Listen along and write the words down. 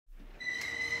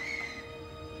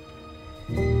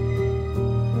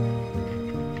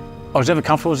I was never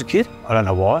comfortable as a kid. I don't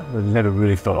know why. I never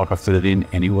really felt like I fitted in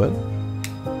anywhere.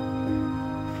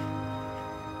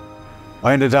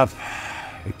 I ended up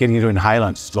getting into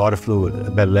inhalants, lighter fluid, at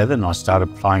about 11. I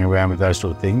started playing around with those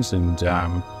sort of things and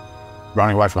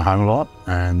running away from home a lot.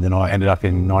 And then I ended up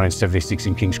in 1976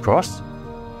 in King's Cross.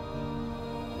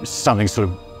 Something sort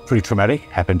of pretty traumatic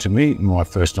happened to me my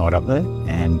first night up there.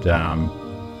 And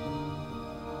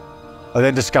I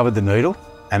then discovered the needle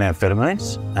and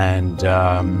amphetamines, and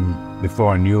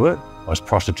before I knew it, I was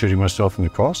prostituting myself in the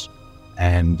cross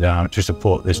and to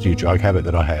support this new drug habit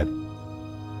that I had.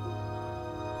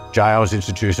 Jail was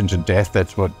introduced into death.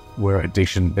 That's where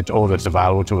addiction, it's all that's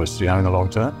available to us, in the long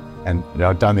term. And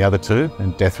I'd done the other two,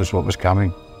 and death was what was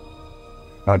coming.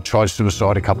 I'd tried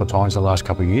suicide a couple of times the last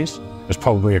couple of years. It was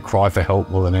probably a cry for help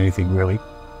more than anything, really.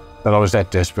 But I was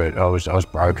that desperate. I was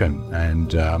broken,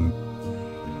 and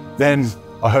then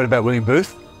I heard about William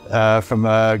Booth from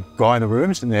a guy in the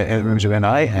rooms, in the rooms of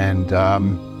NA, and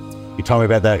he told me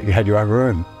about that, you had your own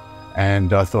room.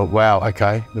 And I thought, wow,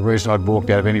 okay, the reason I'd walked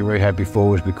out of any rehab before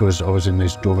was because I was in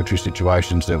these dormitory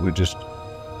situations that were just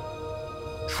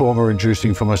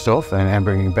trauma-inducing for myself and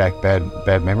bringing back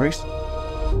bad memories.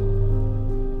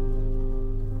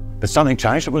 But something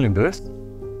changed at William Booth.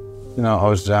 I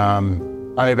was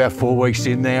only about 4 weeks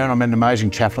in there, and I met an amazing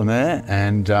chaplain there.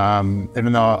 And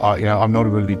even though I'm not a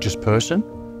religious person,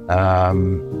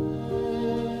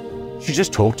 she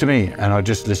just talked to me, and I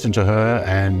just listened to her.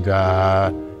 And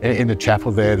in the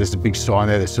chapel there's a big sign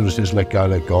there that sort of says, "Let go,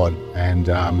 let God." And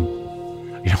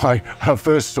when I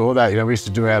first saw that, we used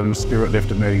to do our little spirit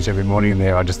lifter meetings every morning in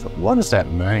there. I just thought, what does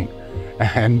that mean?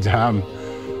 And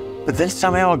but then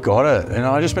somehow I got it, and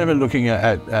I just remember looking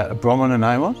at Bronwyn, her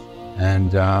name was,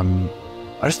 and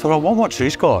I just thought, I want what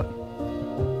she's got.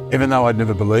 Even though I'd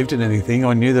never believed in anything,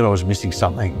 I knew that I was missing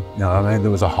something. There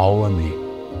was a hole in me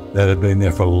that had been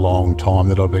there for a long time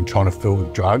that I'd been trying to fill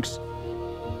with drugs.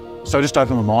 So I just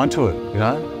opened my mind to it,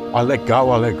 I let go,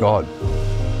 I let God.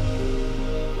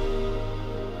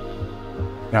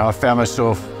 I found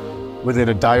myself within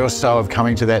a day or so of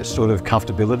coming to that sort of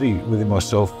comfortability within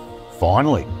myself,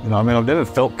 finally. I've never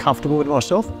felt comfortable with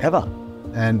myself, ever.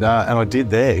 And I did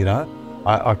there,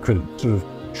 I could sort of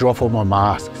drop all my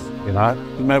masks, no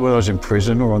matter whether I was in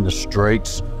prison or on the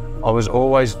streets, I was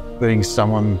always being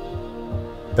someone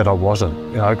that I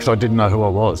wasn't, because I didn't know who I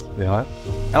was,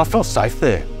 And I felt safe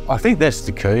there. I think that's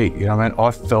the key,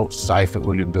 I felt safe at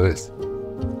William Booth.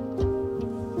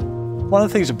 One of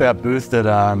the things about Booth that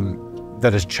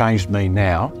has changed me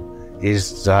now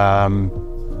is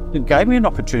it gave me an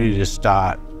opportunity to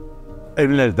start,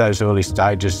 even at those early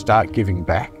stages, start giving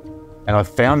back. And I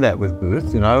found that with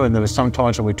Booth, and there were some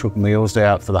times when we took meals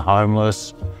out for the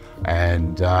homeless,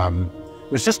 and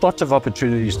it was just lots of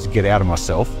opportunities to get out of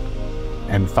myself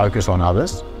and focus on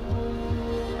others.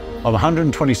 I'm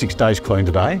 126 days clean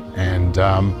today, and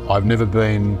I've never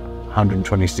been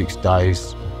 126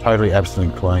 days totally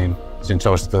abstinent clean since I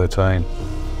was 13.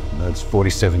 That's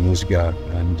 47 years ago,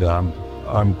 and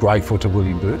I'm grateful to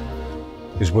William Booth,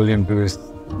 because William Booth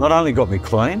not only got me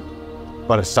clean,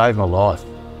 but it saved my life.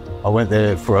 I went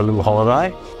there for a little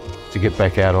holiday to get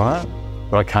back out on it,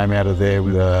 but I came out of there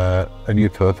with a new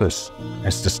purpose, and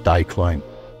it's to stay clean.